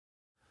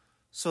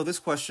So this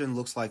question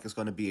looks like it's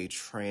going to be a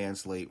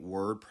translate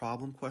word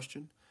problem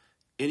question.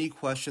 Any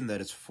question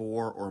that is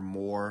 4 or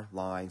more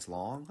lines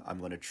long, I'm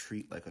going to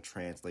treat like a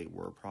translate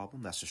word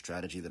problem. That's the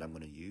strategy that I'm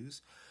going to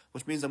use,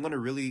 which means I'm going to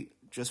really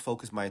just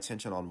focus my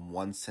attention on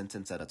one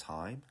sentence at a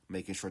time,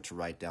 making sure to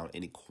write down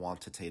any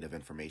quantitative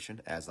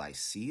information as I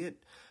see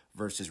it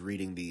versus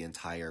reading the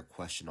entire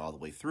question all the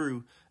way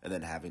through and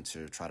then having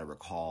to try to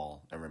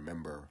recall and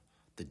remember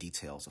the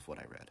details of what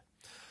I read.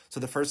 So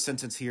the first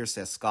sentence here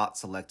says Scott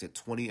selected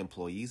 20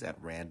 employees at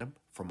random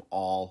from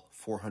all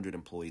 400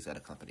 employees at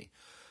a company.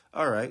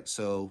 All right,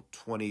 so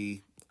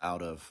 20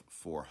 out of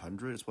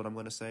 400 is what I'm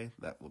going to say.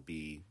 That would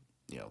be,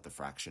 the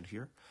fraction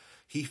here.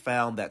 He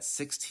found that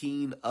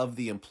 16 of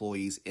the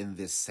employees in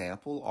this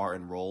sample are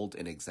enrolled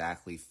in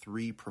exactly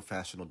 3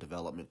 professional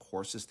development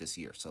courses this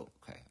year. So,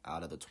 okay,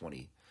 out of the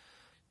 20,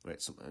 right?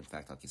 So, in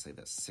fact, I can say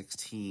that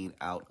 16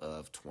 out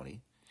of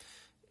 20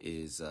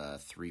 is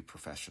 3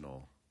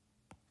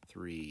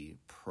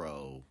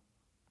 pro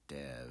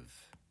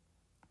dev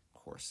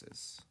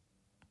courses.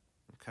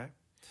 Okay.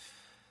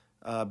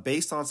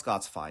 Based on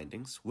Scott's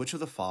findings, which of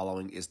the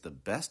following is the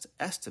best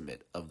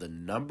estimate of the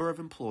number of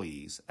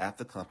employees at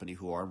the company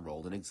who are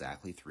enrolled in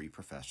exactly 3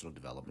 professional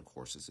development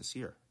courses this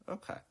year?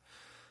 Okay.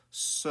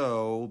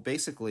 So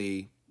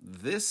basically,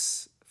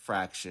 this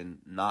fraction,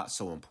 not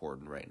so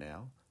important right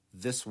now.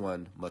 This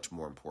one, much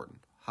more important.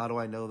 How do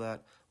I know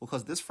that? Well,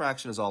 because this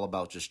fraction is all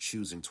about just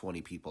choosing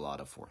 20 people out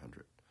of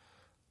 400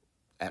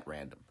 at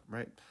random,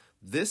 right?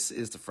 This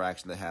is the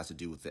fraction that has to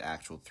do with the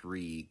actual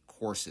 3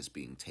 courses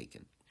being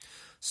taken.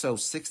 So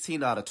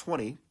 16 out of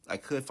 20, I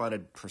could find a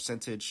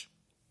percentage,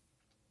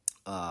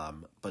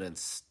 but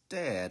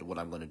instead what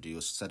I'm going to do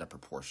is set a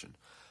proportion.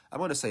 I'm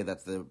going to say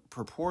that the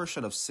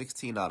proportion of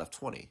 16 out of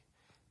 20,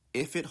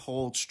 if it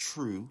holds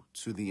true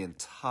to the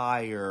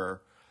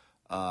entire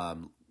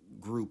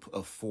group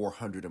of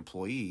 400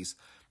 employees,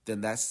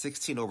 then that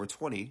 16 over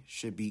 20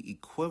 should be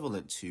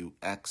equivalent to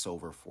x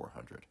over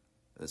 400.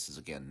 This is,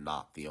 again,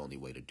 not the only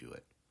way to do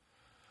it.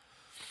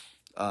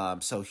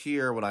 So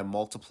here, when I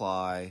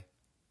multiply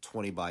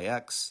 20 by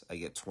x, I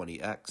get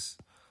 20x.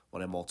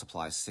 When I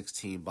multiply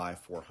 16 by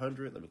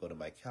 400, let me go to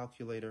my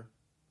calculator.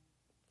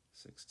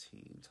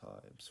 16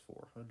 times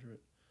 400,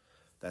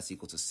 that's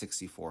equal to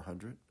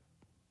 6,400.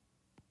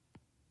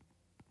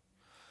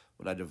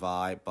 When I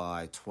divide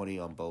by 20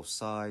 on both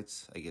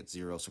sides, I get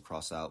 0, so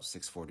cross out.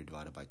 640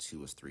 divided by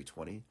 2 is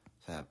 320.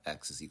 So I have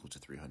x is equal to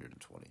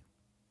 320.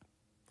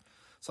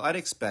 So I'd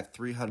expect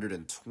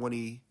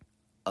 320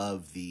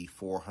 of the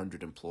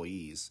 400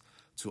 employees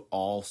to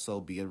also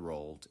be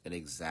enrolled in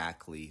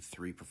exactly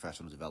 3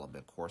 professional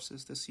development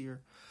courses this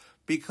year,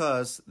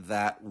 because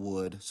that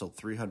would, so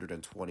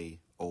 320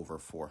 over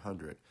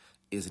 400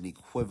 is an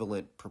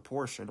equivalent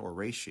proportion or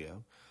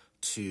ratio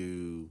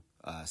to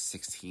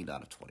 16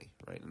 out of 20,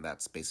 right? And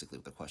that's basically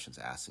what the question's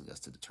asking us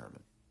to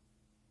determine.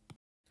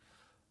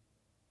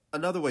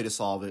 Another way to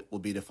solve it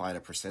would be to find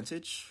a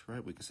percentage,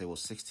 right? We could say, well,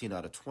 16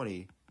 out of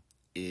 20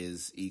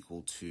 is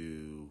equal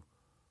to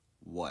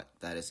what?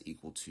 That is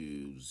equal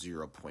to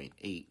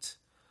 0.8,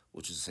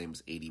 which is the same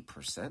as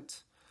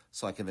 80%.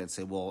 So I can then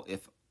say, well,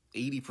 if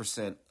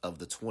 80% of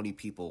the 20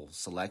 people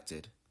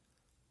selected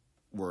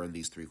were in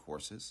these 3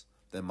 courses,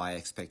 then my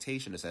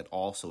expectation is that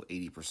also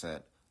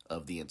 80%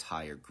 of the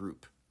entire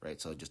group, right?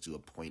 So I just do a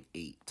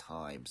 0.8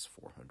 times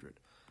 400,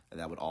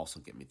 and that would also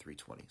get me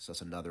 320. So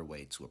that's another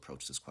way to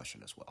approach this question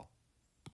as well.